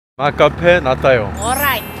아 카페 낫다요.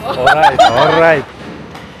 Alright. Alright, alright.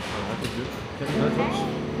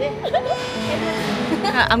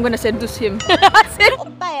 I'm gonna seduce him.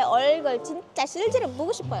 오빠의 얼굴 진짜 실제로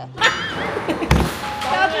보고 싶어요.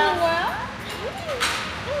 까주는 거야?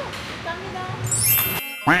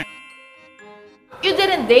 You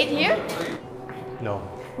didn't date here? No.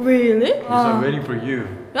 Really? Because I'm waiting for you.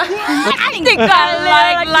 I think I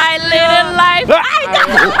like little life.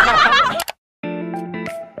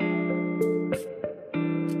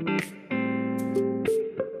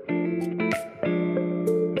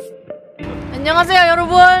 안녕하세요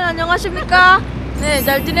여러분. 안녕하십니까? 네,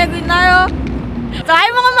 잘 지내고 있나요? Sa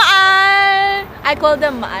mga maal. I call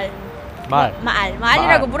them maal.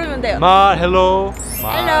 마알이라고 부르면 돼요. 말, hello.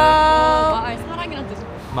 말. Hello. 마알 사랑이란 뜻이에요.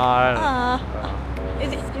 말.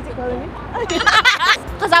 Is it calling me?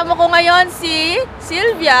 Kasama ko ngayon si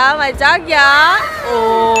Sylvia, my Jagya.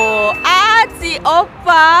 At si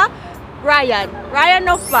Oppa Ryan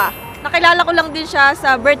Oppa. Nakilala ko lang din siya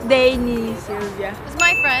sa birthday ni Sylvia. He's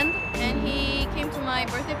my friend and he came to my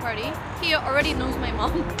birthday party. He already knows my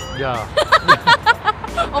mom. Yeah.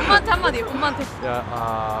 엄마한테 한마디, 엄마한테.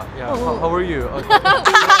 Yeah. How are you?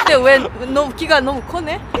 근데 왜 너무 키가 너무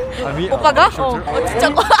커네? 오빠가? 진짜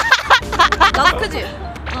커. 나도 크지?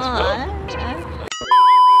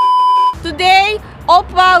 Today,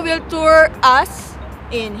 Oppa will tour us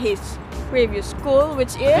in his previous school,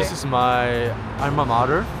 which is This is my alma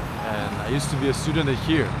mater, and I used to be a student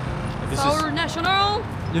here. And this Seoul is National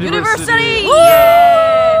University.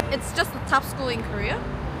 Yeah. It's just the top school in Korea.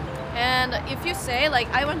 And if you say like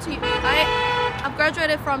I've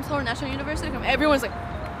graduated from Seoul National University, everyone's like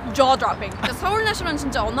jaw dropping. 서울 내셔널은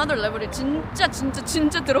진짜 another level이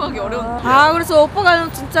진짜 들어가기 어려운. 그래서 오빠가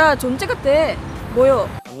진짜 존재 같대. 뭐요?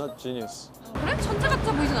 I'm not genius. 그래? 천재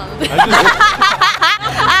같아 보이진 않은데.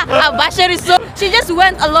 마샬 있어? She just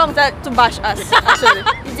went along to bash us. Actually.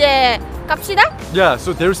 이제 갑시다. Yeah,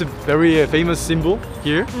 so there's a very famous symbol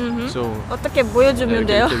here. So 어떻게 보여주면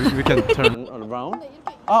돼요? we can turn around.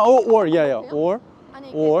 Or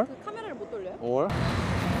카메라를 못 돌려요? or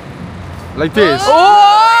like this.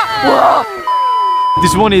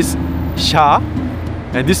 This one is 샤,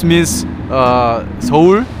 and this means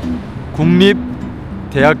서울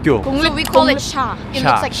국립대학교. So we call it 샤. It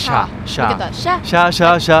looks like 샤. Look at that. 샤.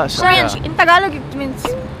 Korean in Tagalog it means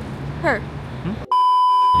her.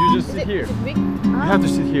 You just sit here. You have to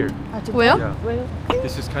sit here. 왜요? Yeah.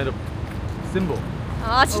 This is kind of symbol.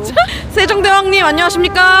 아 진짜? 세종대왕님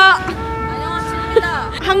안녕하십니까?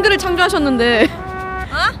 안녕하십니다. 한글을 창조하셨는데.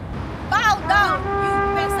 Bow down, you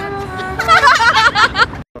peasant.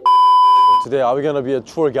 Today, are we gonna be a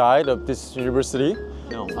tour guide of this university?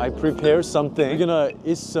 No. I prepared something. We're gonna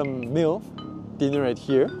eat some meal, dinner right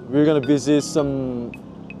here. We're gonna visit some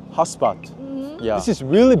hotspot. Yeah. This is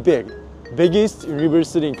really big. Biggest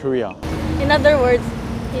university in Korea. In other words,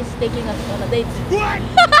 he's taking us on a date.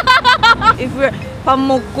 If we're 밥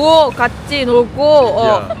먹고 같이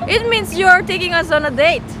놀고, it means you are taking us on a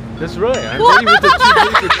date. That's right. I'm dating with the two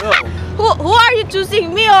beautiful girl. Who are you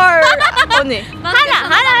choosing, me or 언니?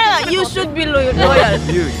 하나. You should be loyal.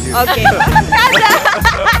 You. Okay.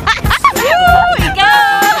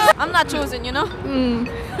 I'm not chosen, you know?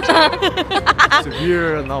 So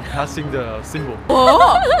we're now passing the symbol.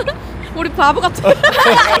 우리 바보 같아.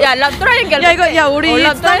 야, 랍도라는 게 야 이거 우리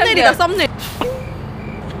썸네일이다 썸네일.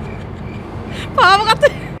 바보 같아.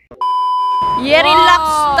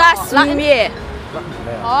 예릴락스타 승리에.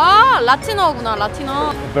 아 라티노구나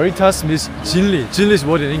라티노. Veritas means 진리. 진리 is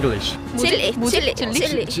what in English? 칠리.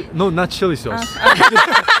 No, not chili sauce.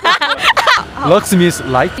 Lux means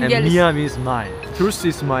light and Mia means mine. Truth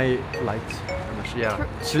is my light. Yeah.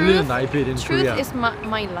 진리는 나의 빛 in Korea. Truth is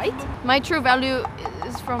my light. My true value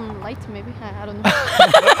is from light, maybe. I don't know.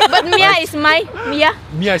 But Mia is Mia.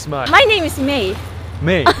 Mia is mine. My name is May.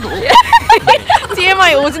 May.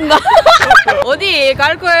 TMI 오진다. 어디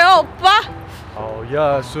갈 거예요, 오빠? Oh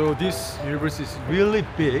yeah. So this university is really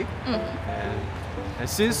big, and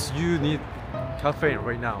since you need caffeine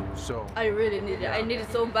right now, so I really need it. I need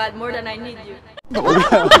it so bad, more than I need you.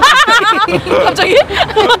 갑자기?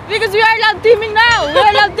 Because we are love teaming now. We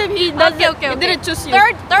are love team. He didn't choose you.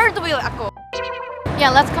 Third wheel ako. Yeah,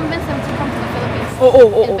 let's convince him to come to the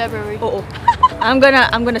Philippines in February. I'm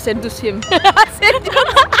gonna seduce him.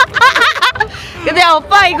 근데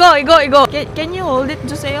오빠 이거. Can you hold it?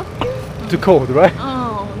 주세요. too cold, right?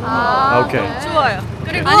 Okay. 좋아요.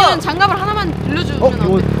 그리고 아니면 장갑을 하나만 빌려주면 어때?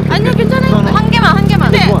 아니요, 괜찮아요. 한 개만.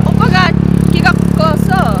 근데 오빠가 키가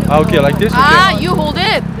커서. Okay, like this? 아, Okay. you hold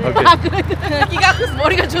it. Okay. 아, 그래. 키가 커서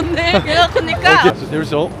머리가 좋네. 키가 크니까. Okay, so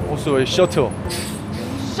there's also a shuttle.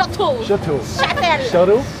 셔틀. Shuttle. 샤텔.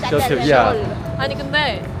 Shuttle? Shuttle. Yeah. 아니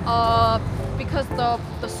근데 because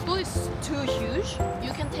the school is too huge,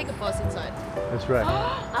 you can take a bus inside. That's right.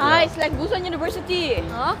 Ah, it's like Busan University.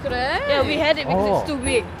 아 그래? Yeah, we had it because Oh. it's too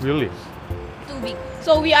big. Really? Too big.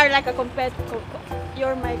 So we are like a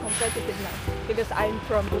you're my competitive now because I'm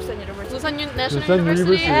from Busan University. 부산 National Busan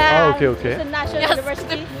University. University. 아, 오케이, 오케이. Busan National 야, University.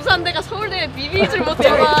 근데 부산대가 서울대에 비비질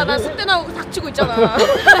못해봐. 나 숙대 나오고 닥치고 있잖아.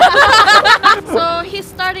 So he's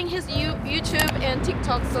starting his YouTube and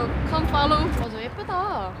TikTok, so come follow. 맞아,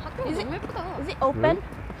 예쁘다. 학교가 Is it- 너무 예쁘다. Is it open?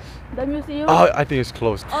 The museum? Oh, I think it's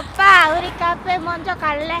closed. 오빠 우리 카페 먼저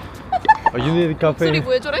갈래? Oh, you need a cafe? 소리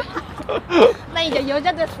왜 저래? 나 이제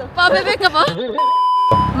여자 됐어. 빠베베까봐.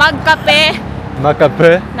 Magkape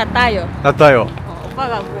Macafe na tayo. na tayo.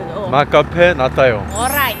 Opa가 그래도. Macafe na tayo.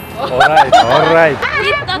 Alright. Alright, alright.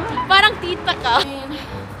 띠따, parang tita ka.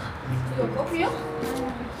 이거 커피야?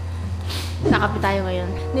 Nakape tayo ngayon.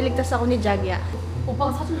 Niligtas ako ni Jagya.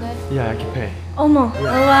 오빠가 사준대. Yeah, cafe. 어머.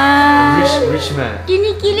 Wow. Rich man.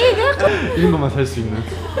 Kinikilig ako. 이런 것만 살 수 있는.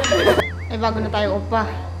 May bago na tayo, opa.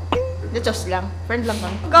 The Diyos lang. Friend lang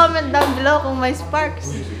kami. Comment down below kung may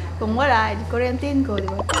sparks. Kung wala, edi kuryentihin ko, di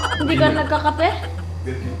ba? Hindi ka nagkakape?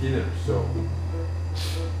 dinner, so.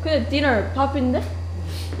 근데 dinner, 밥인데?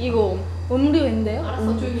 이거 음료인데요?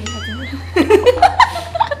 알았어, 조용히 하자.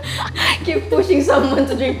 Keep pushing someone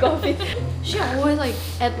to drink coffee. She always like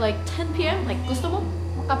at like 10 p.m. like gusto mo?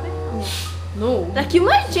 카페? No. Like you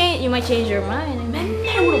might change your mind.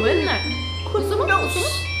 맨날 물어 맨날. 구스 뭐?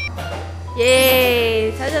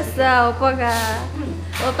 예, 찾았어 오빠가.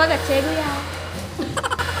 오빠가 최고야.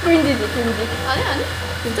 프린지지 프린지. 아니.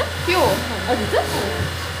 진짜? 귀여워. 아 진짜?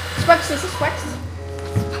 스파크스 있어 스파크스?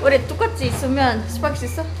 우리 똑같이 있으면 스파크스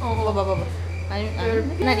있어? 봐봐. 아니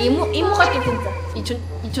난 이모 같아 진짜.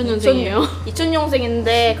 2000년생이에요.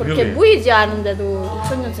 2000년생인데 그렇게 Really? 보이지 않은데도 너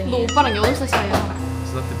 2000년생이에요. 오빠랑 8살 차이야.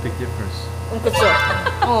 It's not a big difference. 그쵸?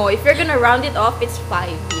 If you're gonna round it off, it's 5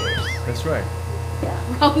 years. That's right.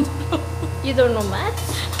 라운드. You don't know math?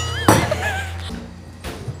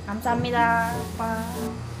 감사합니다, 오빠.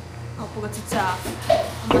 오빠가 진짜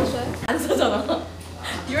안 마셔요? 안 사잖아.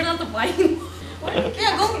 You're not the buying.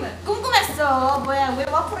 그냥 궁금했어. 뭐야, 왜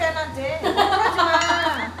와플을 해 나한테? 그러지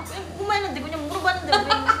마. 그냥 궁금했는데 그냥 물어봤는데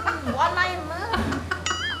왜 왔나 임마?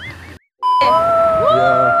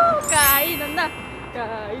 Yeah. 까이 난다.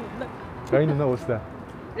 Kain nu나, what's that?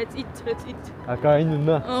 Let's eat. 아, kain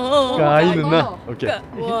nu나. 어. Kain nu나. Okay.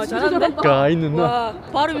 와, 잘한다. Kain nu나. 와,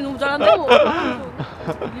 발음이 너무 잘한다.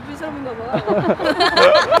 리뷰 사람인가 봐.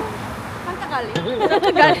 상카갈리.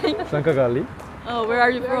 Sankagali? Where are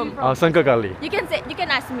you from? 아, Sankagali. You can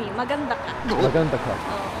ask me. Maganda ka. Maganda ka.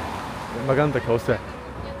 Maganda ka, what's that?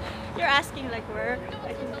 You're asking like where?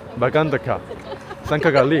 Maganda ka.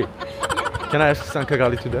 Sankagali. Can I ask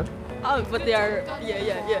Sankagali to them? Oh, but they are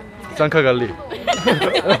yeah. Sankagali.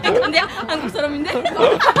 근데 한국 사람인데?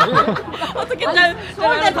 어떻게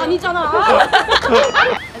서울대 다니잖아.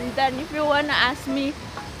 And then if you wanna ask me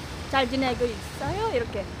잘 지내고 있어요?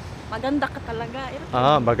 이렇게 maganda ka talaga 이렇게.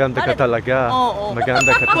 아, maganda ka talaga. 어.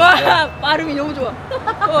 Maganda ka talaga. 와, 발음이 너무 좋아.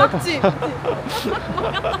 그치?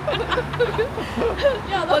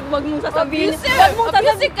 야, wag mong sasabihin. abusive. Wag mong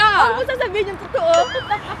Abusive ka. Wag mong sasabihin yung totoo.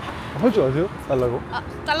 할 줄 아세요? 달라고?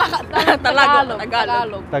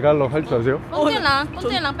 Tagalog. Tagalog 할 줄 아세요? konti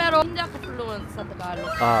lang, pero hindi ako fluent sa Tagalog.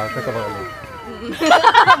 아, Tagalog.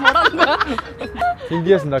 뭐라는 거야?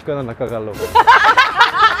 India's nakagalog.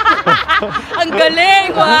 Ang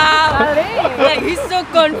galing! Wow! Like, he's so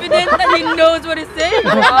confident that he knows what he's saying.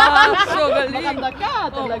 Wow, so galing. Maganda ka,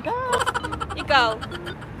 talaga. Ikaw?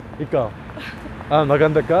 ikaw. 아,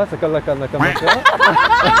 maganda ka? Sakala ka nakamaka?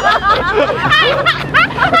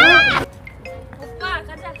 오빠,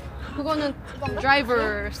 가자. 그거는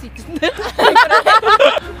driver seat인데?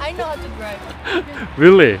 I know how to drive.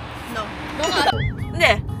 Really? No.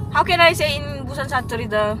 Hindi. How can I say in Busan Satori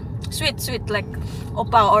the sweet like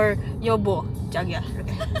opa or yobo? Jagya.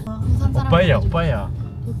 오빠야, 오빠야.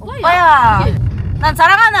 오빠야. 난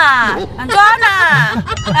사랑하나. 난 좋아하나.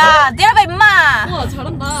 야, 내려가 임마. 우와,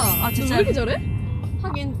 잘한다. 진짜? 너 왜 이렇게 잘해?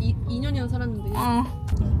 하긴 2년이나 살았는데.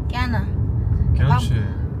 깨나. 괜찮지.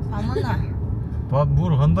 밥 먹나? 밥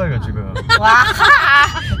먹으러 간다 이거 지금. 와,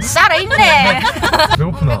 살아있네.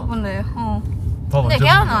 배고프나? 배고픈데. 밥 근데 언제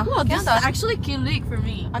깨나. 우와, this is actually killing for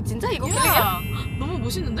me. 아 진짜 이거 야, 너무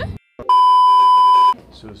멋있는데?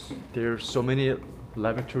 So there's so many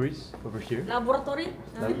laboratories over here. 라보라토리?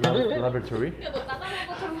 Laboratory. 야, 너 나가는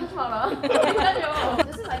것처럼 하지 마라. 기다려.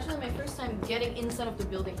 This is actually my first time getting inside of the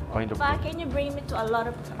building. Kind of. Pa, can you bring me to a lot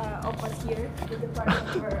of oppas here? To the part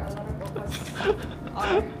where a lot of oppas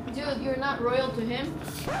are. Dude, you're not royal to him.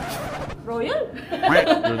 Royal?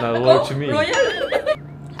 You're not loyal to me. Royal?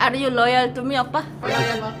 Are you loyal to me, oppa?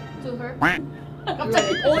 Royal to her.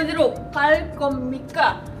 갑자기 어디로 갈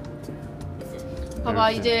겁니까?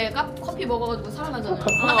 봐봐, 이제 커피 먹어가지고 살아나잖아.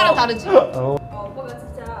 아까랑 다르지? 오빠가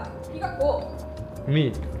진짜 키가 커.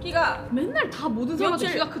 Me. 키가 맨날 다 모든 사람한테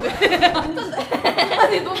며칠- 키가 크대.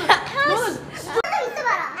 아니 너는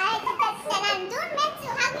있어봐라. 아이 진짜 난 눈 매주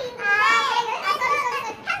하고 있는.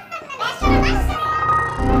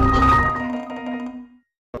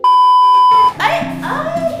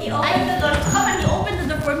 He opened the door. Come on, he opened the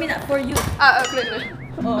door for me, not for you. 그래.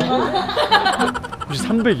 혹시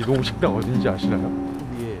 302동 식당 어딘지 아시나요?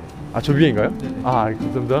 아, 저 위에인가요? 아,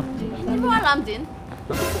 감사합니다. 이모 람딘.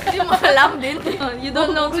 이모 람딘. You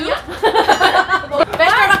don't know too?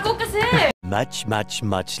 빼라고 kasi. Much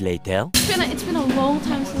later. It's been a long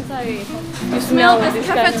time since I smelled this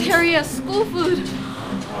cafeteria school food.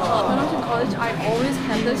 When I was in college, I always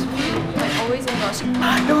had this food. I always in the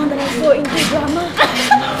The one that I saw in KDrama.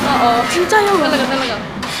 진짜요? 달라가.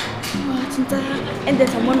 진짜요? And then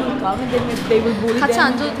someone will come and then they will bully 같이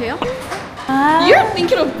them. 앉아도 돼요? Ah. You're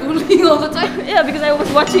thinking of bullying all the time? Yeah, because I was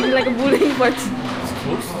watching like a bullying part.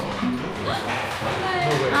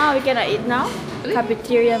 Ah, we cannot eat now.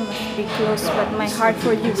 Cafeteria must be closed, but my heart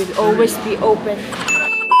for you will always be open.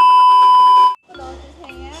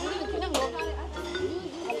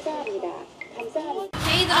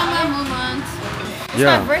 K-drama moment. It's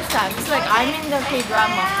my first time. It's like I'm in the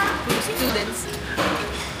K-drama with students.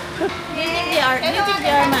 Do you think they are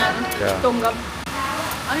man? Yeah. 동갑.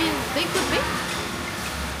 I mean, they could be.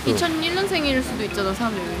 2001년생일 수도 있잖아,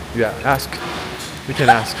 사람들이. Yeah, ask. We can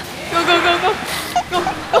ask.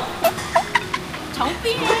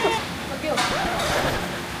 정삐.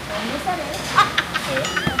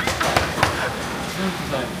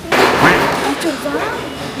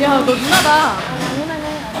 야, 너 누나다.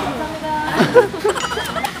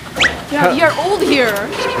 야, you're old here.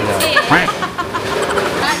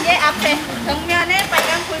 얘 앞에 정면에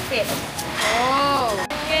빨간 불빛. 오.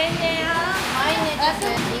 안녕하세요. 마이네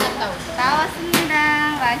자세. 이갔다. 나왔습니다.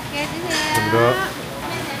 맛있게 드세요. 감사합니다.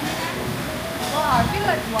 와, I feel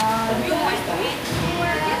like wow. You want to eat?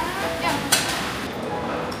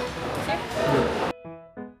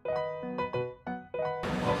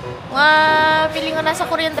 Wah, feeling ko nasa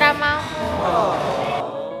Korean drama ako.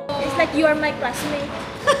 It's like you are my classmate.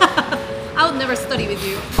 I would never study with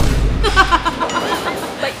you.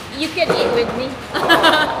 But you can eat with me.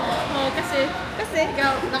 kasi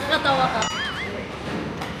ikaw, nakakatawa ka.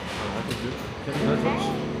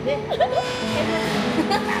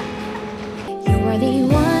 You are the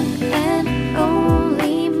one and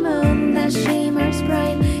only moon that shimmers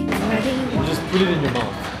bright. You are the one. Just put it in your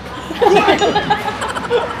mouth.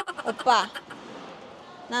 오빠,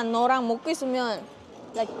 난 너랑 먹고 있으면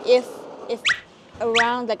like if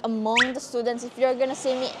around like among the students if you're gonna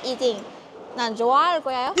see me eating, 난 좋아할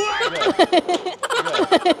거야요?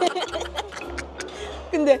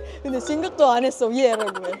 근데 생각도 안 했어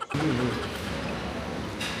얘라고 해.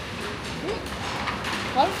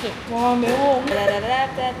 맛있지? 와 매워.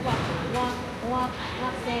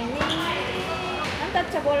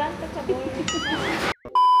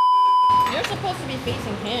 You're supposed to be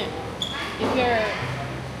facing him if you're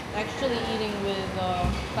actually eating with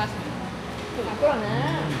classmates. 그러네.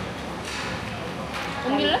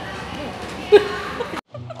 옮길래?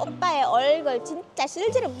 오빠의 얼굴 진짜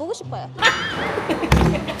실제로 보고 싶어요.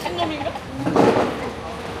 놈인가?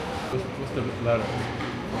 What's the letter?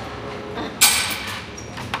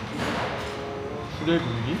 수레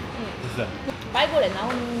분위기? What's that? 바이블에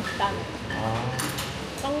나오는 단어.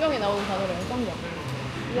 성경에 나오는 단어래요, 성경.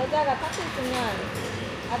 여자가 같이 있으면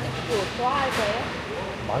아직도 좋아할 거예요?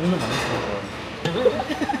 많으면 많을수록 좋아요.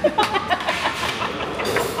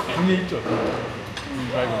 중에 있죠?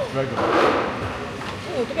 드래곤.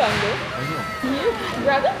 어떻게 안 돼요? 아니요.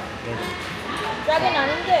 드래곤? 드래곤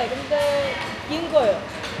아닌데 근데 긴 거예요.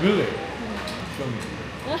 Really? Show me.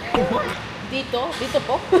 디토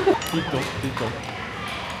뽀? 디토.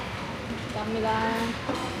 감사합니다.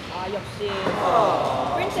 아 역시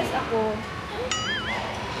프린세스 하고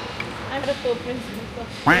아무래도 프린세스.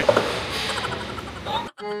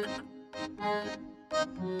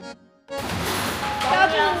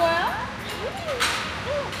 따주는 거야?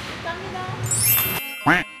 감사합니다.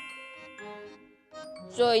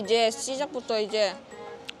 저 이제 시작부터 이제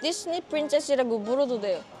디스니 프린세스라고 불러도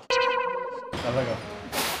돼요. 나라가.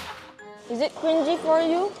 Is it cringy for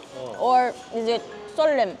you? Or is it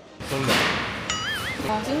solemn? 설레.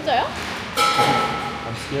 아 진짜요?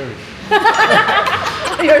 I'm scared.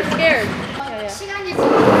 You're scared. 시간이 지금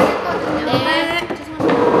다 됐거든요. 네.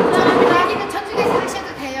 죄송합니다. 여기는 저쪽에서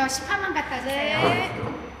하셔도 돼요. 18만 갖다 주세요.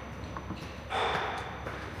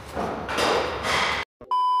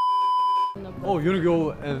 Oh, you wanna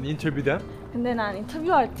go and interview them? 근데 난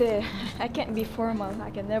인터뷰할 때 I can't be formal.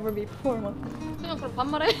 I can never be formal. 그냥 그럼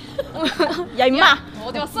반말해. 야 임마!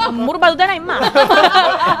 어디 갔어? 물어봐도 되나 임마?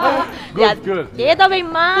 Good, good. 대답해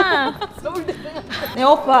임마! 네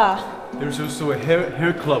오빠. There's also a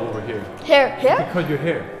hair club over here. Hair? You can cut your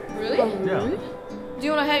hair. Really? Yeah. Do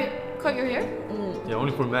you wanna cut your hair? Yeah,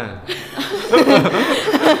 only for men.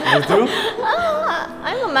 You do?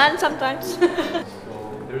 I'm a man sometimes.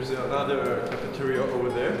 There's another cafeteria over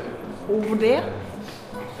there. Over there?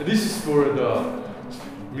 And this is for the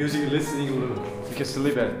music listening room. You can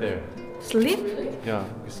sleep at there. Sleep? Yeah,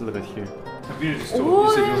 you can sleep at here. Convenience store. Oh,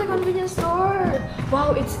 This is there's a your- convenience store.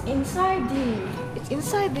 Wow, it's inside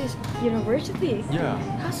this university. Yeah.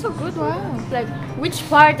 That's so good. Wow. Like, which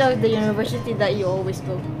part of the university that you always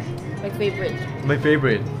go? Like favorite? My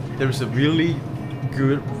favorite. There's a really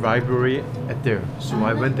good library at there. So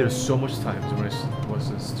I went there so much times when I was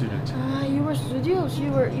a student. You were studios.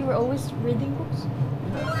 You were always reading books.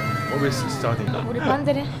 Always studying. 우리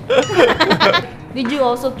반대네. Did you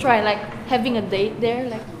also try like having a date there,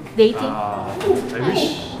 like dating? I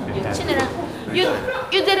wish I had. 친해랑.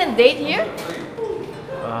 You didn't date here?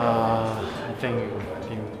 I think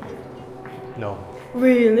no.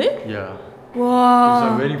 Really? Yeah. Wow. Because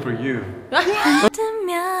I'm waiting for you.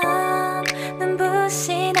 뜨면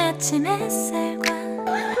눈부신 아침 햇살과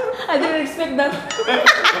I didn't expect that.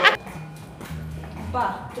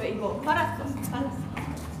 오빠, 저 이거 팔았어.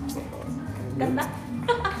 간다.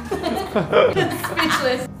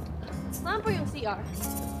 Speechless. Saan po yung CR?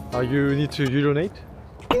 You need to urinate?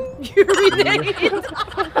 Urinate.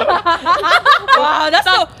 Wow, that's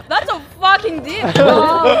a fucking deep.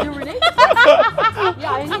 Wow, urinate?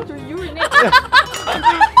 Yeah, I need to urinate.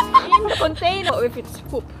 In the container. If it's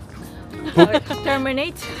poop.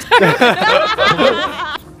 Terminate.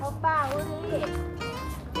 오빠, 우리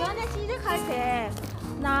연애 시작할 때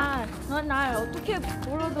넌 날 어떻게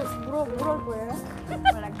물을 거야?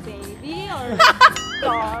 Like baby or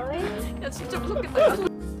darling? 야 진짜 무섭겠다.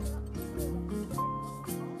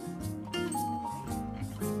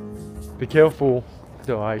 Be careful.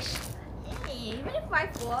 The ice. Even if I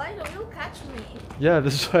fall, you'll catch me. Yeah,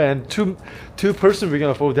 that's right. And two person we're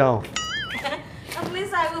gonna fall down. At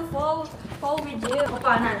least I will fall with you.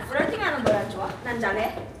 오빠, 난 flirting하는 걸 좋아. 난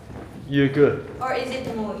잘해. You're good. Or is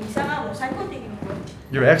it 뭐 이상한 뭐 살코기인 거?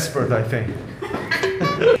 You're expert, I think.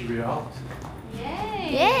 We're out.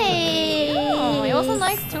 Yay! Oh, it was a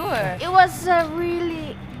nice tour. It was a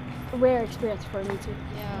really rare experience for me too.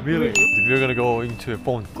 Really? We're gonna go into a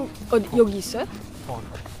pond. 어디 여기 있어요? Pond.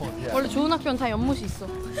 Yeah. 원래 좋은 학교는 다 연못이 있어.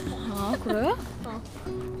 아 그래요?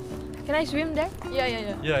 Can I swim there?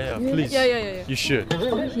 야야야. Yeah, please. Yeah. You should.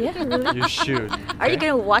 Yeah, really? You should. Are you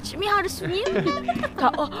gonna watch me how to swim?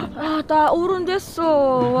 다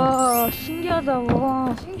어른됐어. 와 신기하다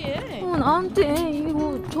와. 신기해. 나한테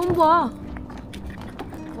이거 좀 봐.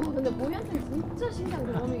 근데 모이한테는 진짜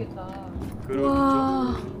신기한 경험이겠다.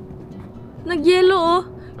 와. 나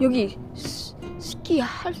옐로우. 여기 스키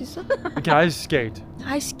할 수 있어? You can ice skate.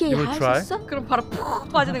 아이스케이트 You wanna 할 try? 수 있어? 그럼 바로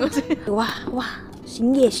푹 빠지는 거지. 와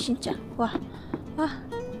신기해 진짜 와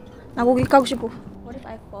나 거기 가고 싶어. What if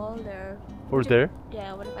I fall there? Or there.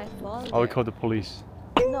 Yeah, what if I fall I will call the police.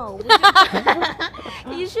 No.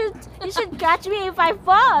 you should catch me if I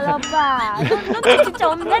fall, 오빠. 너 진짜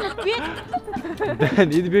없는 빛. Then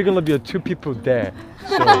we're gonna be two people there.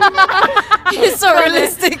 So He's so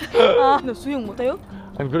realistic. 너 수영 못해요?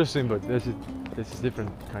 I'm good at swim, but this is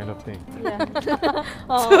different kind of thing.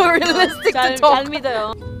 So realistic to talk. 잘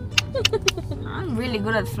믿어요. I'm really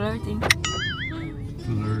good at flirting.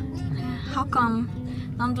 Flirt. How come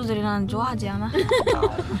남자들이 나는 좋아하지 않아?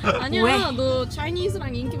 아니야, 왜? 너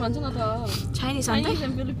차이니스랑 인기 많잖아 다. 차이니스한테? 차이니스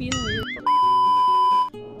앤 필리핀.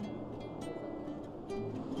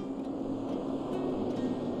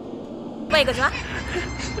 오빠 이거 좋아?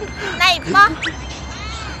 나 이뻐?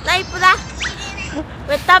 나 이쁘다?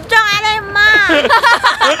 왜 답장 안 해, 임마?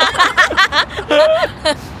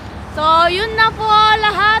 So, yun na po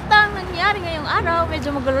lahat ang nangyari ngayong araw.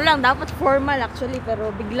 Medyo magulo lang. Dapat formal actually,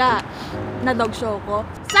 pero bigla na dog show ko.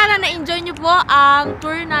 Sana na-enjoy nyo po ang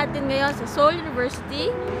tour natin ngayon sa Seoul University.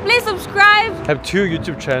 Please subscribe! Have two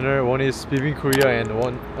YouTube channel. One is Living Korea and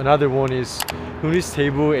another one is Hunis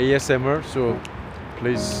Table ASMR. So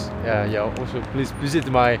please, also please visit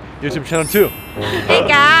my YouTube channel too. Hey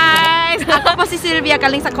guys! Ako po si Sylvia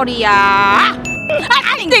galing sa Korea.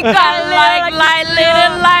 I think I like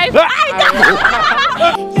little life.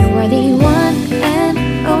 You are the one and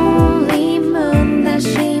only moon that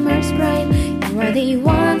shimmers bright. You are the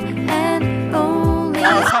one and only.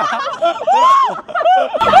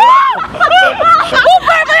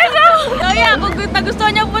 So yeah, kung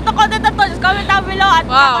nagustuhan niyo po itong content na to, just comment down below at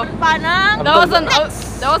Wow. pa ng That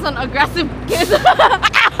was an aggressive kiss.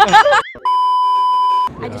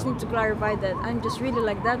 I just need to clarify that I'm just really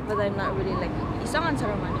like that, but I'm not really like 이상한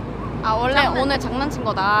사람 아니고. 아 원래 오늘 장난친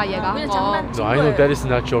거다 얘가 한 그냥 거. 장난친 No, I know 거예요. that is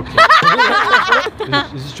not joking.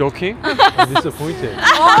 Is this joking? I'm disappointed. You